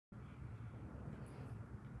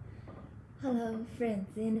Hello,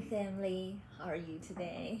 friends and family. How are you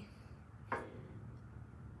today?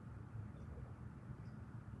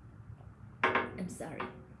 I'm sorry.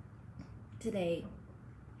 Today,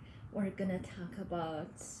 we're gonna talk about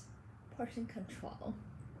portion control.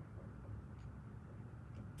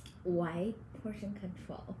 Why portion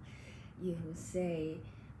control? You say,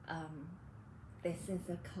 this is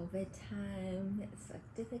a COVID time, it's a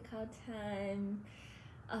difficult time.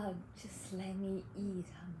 Just let me eat.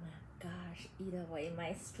 Oh my gosh, eat away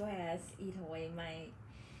my stress, eat away my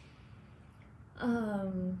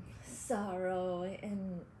sorrow,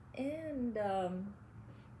 and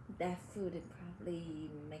that food probably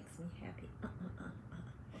makes me happy.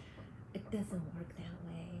 It doesn't work that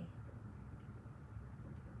way.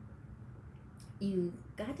 You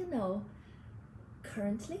gotta know,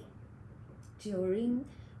 currently, during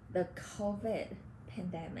the COVID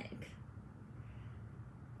pandemic,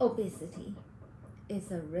 obesity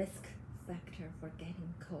is a risk factor for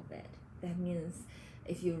getting COVID. That means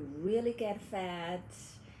if you really get fat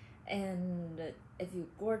and if you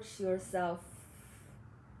gorge yourself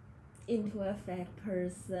into a fat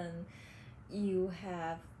person, you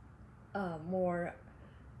have more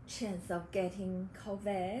chance of getting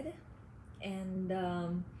COVID. And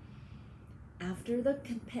after the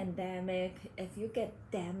pandemic, if you get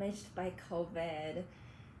damaged by COVID,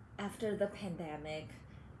 after the pandemic,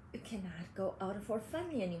 you cannot go out for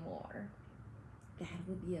fun anymore. That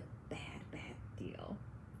would be a bad deal.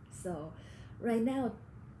 So right now,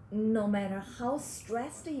 no matter how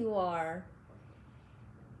stressed you are,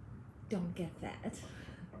 don't get fat.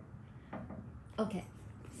 Okay,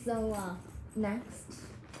 so next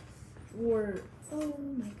oh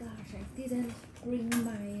my gosh, I didn't bring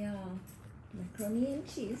my macaroni and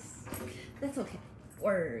cheese. That's okay.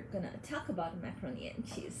 We're gonna talk about macaroni and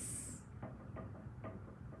cheese.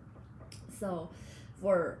 So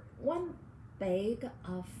for one bag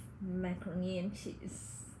of macaroni and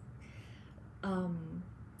cheese,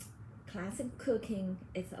 classic cooking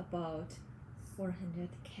is about 400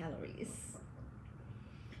 calories.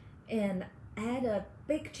 And add a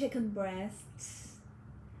big chicken breast,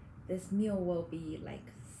 this meal will be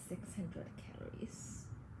like 600 calories.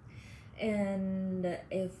 And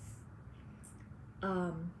if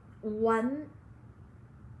one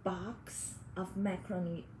box of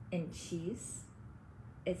macaroni and cheese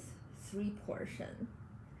is 3 portions,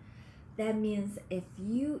 that means if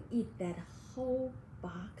you eat that whole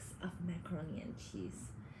box of macaroni and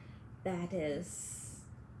cheese, that is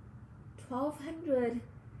 1200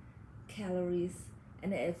 calories.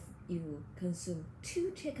 And if you consume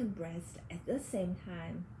 2 chicken breasts at the same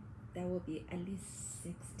time, that will be at least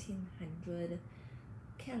 1600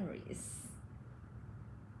 calories.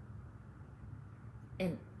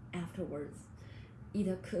 And afterwards, eat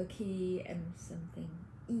a cookie and something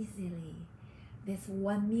easily. This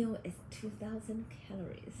one meal is 2000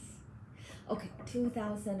 calories. Okay,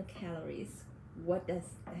 2000 calories. What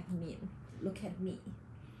does that mean? Look at me.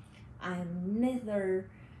 I'm neither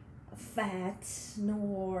fat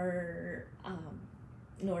nor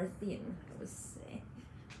thin.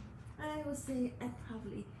 I would say I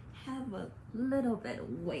probably have a little bit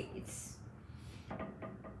of weight,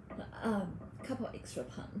 couple extra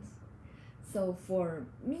pounds. So for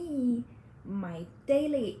me, my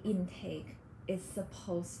daily intake is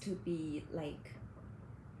supposed to be like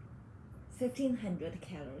 1500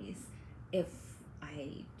 calories. If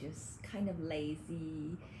I just kind of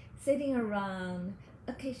lazy, sitting around,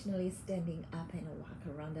 occasionally standing up and walk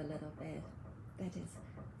around a little bit, that is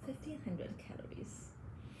 1500 calories.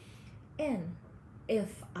 And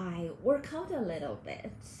if I work out a little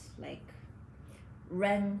bit, like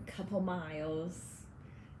run a couple miles,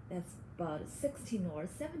 that's about 16 or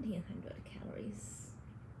 1700 calories.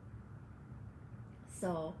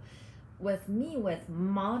 So with me, with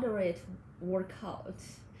moderate workout,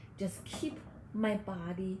 just keep my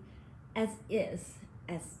body as is,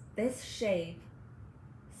 as this shape,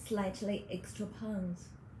 slightly extra pounds,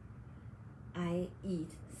 I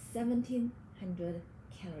eat 1700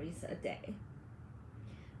 calories a day.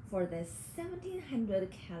 For the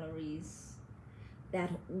 1700 calories,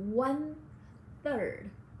 that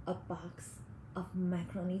 1/3 a box of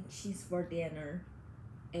macaroni cheese for dinner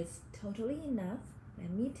is totally enough. Let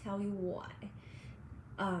me tell you why.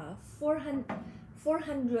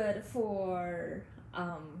 400 for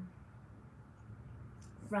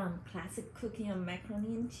from classic cooking of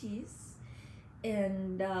macaroni and cheese,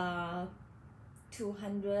 and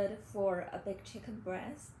 200 for a big chicken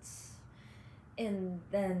breast, and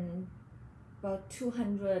then about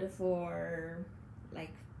 200 for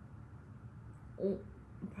like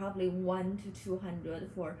probably 1 to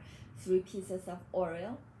 200 for 3 pieces of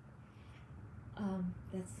Oreo,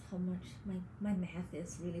 That's how much my math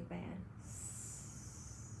is really bad.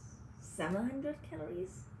 700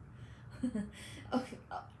 calories. Okay,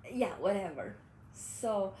 yeah, whatever.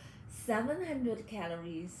 So 700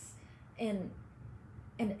 calories, and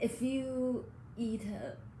if you eat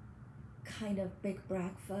a kind of big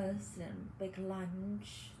breakfast and big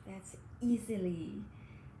lunch, that's easily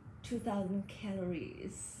 2000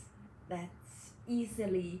 calories. That's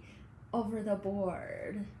easily over the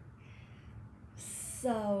board.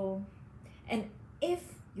 So, and if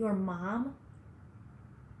your mom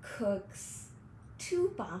cooks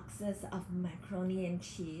 2 boxes of macaroni and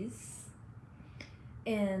cheese,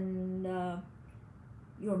 and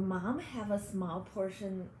your mom have a small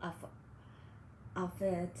portion of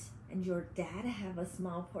it, and your dad have a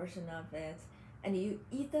small portion of it, and you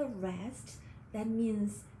eat the rest, that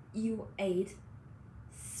means you ate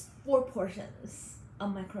 4 portions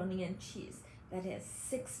of macaroni and cheese. That is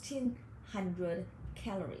 1600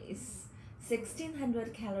 calories.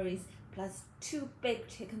 1600 calories plus 2 big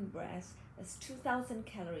chicken breasts, that's 2000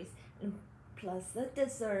 calories, and plus the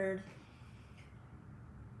dessert,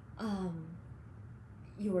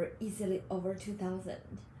 you were easily over 2000.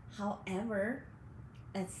 However,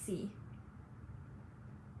 let's see,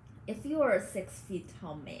 if you are a 6 feet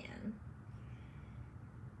tall man,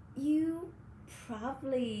 you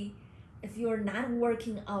probably, if you're not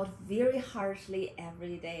working out very harshly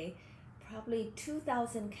every day, probably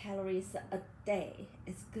 2000 calories a day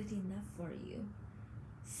is good enough for you.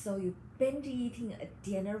 So you binge eating a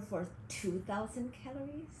dinner for 2000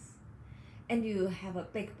 calories, and you have a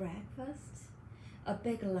big breakfast, a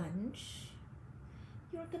big lunch,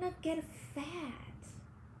 you're gonna get fat.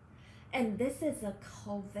 And this is a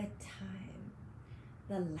COVID time.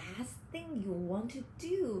 The last thing you want to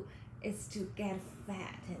do is to get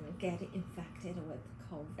fat and get infected with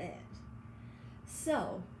COVID.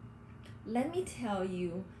 So let me tell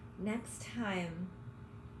you, next time,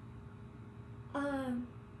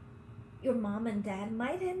 your mom and dad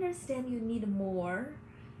might understand you need more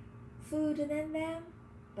food than them,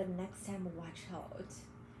 but next time watch out.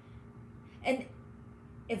 And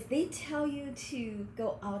if they tell you to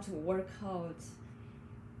go out to work out,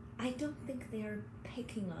 I don't think they're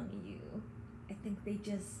picking on you. I think they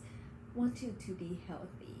just want you to be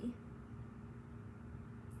healthy.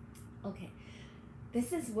 Okay,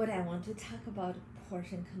 this is what I want to talk about: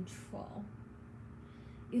 portion control.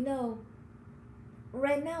 You know,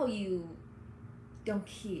 right now you don't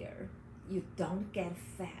care. You don't get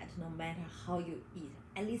fat no matter how you eat.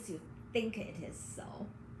 At least you think it is so.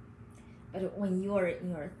 But when you're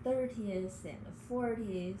in your 30s and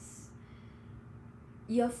 40s,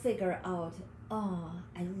 you'll figure out, oh,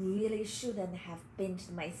 I really shouldn't have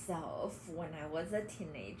binged myself when I was a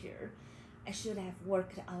teenager. I should have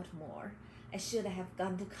worked out more. I should have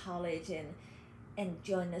gone to college and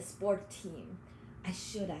joined a sport team. I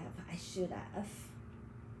should have.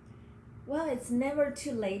 Well, it's never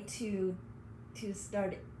too late to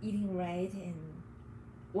start eating right and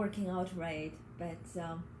working out right, but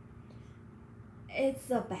it's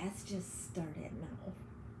the best just start it now.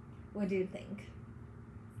 What do you think?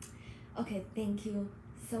 Okay, thank you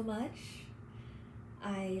so much.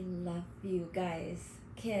 I love you guys,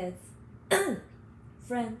 kids,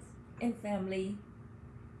 friends, and family.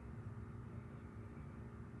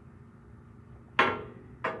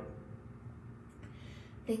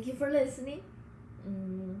 Thank you for listening.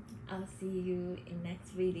 I'll see you in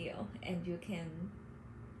next video, and you can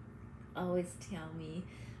always tell me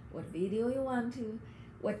what video you want to,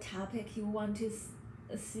 what topic you want to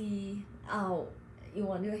see, you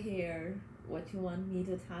want to hear, what you want me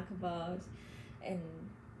to talk about, and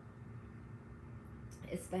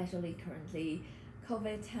especially currently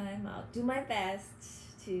COVID time, I'll do my best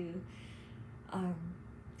to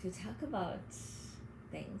talk about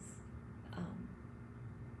things.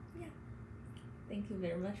 Yeah, thank you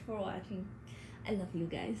very much for watching. I love you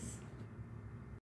guys.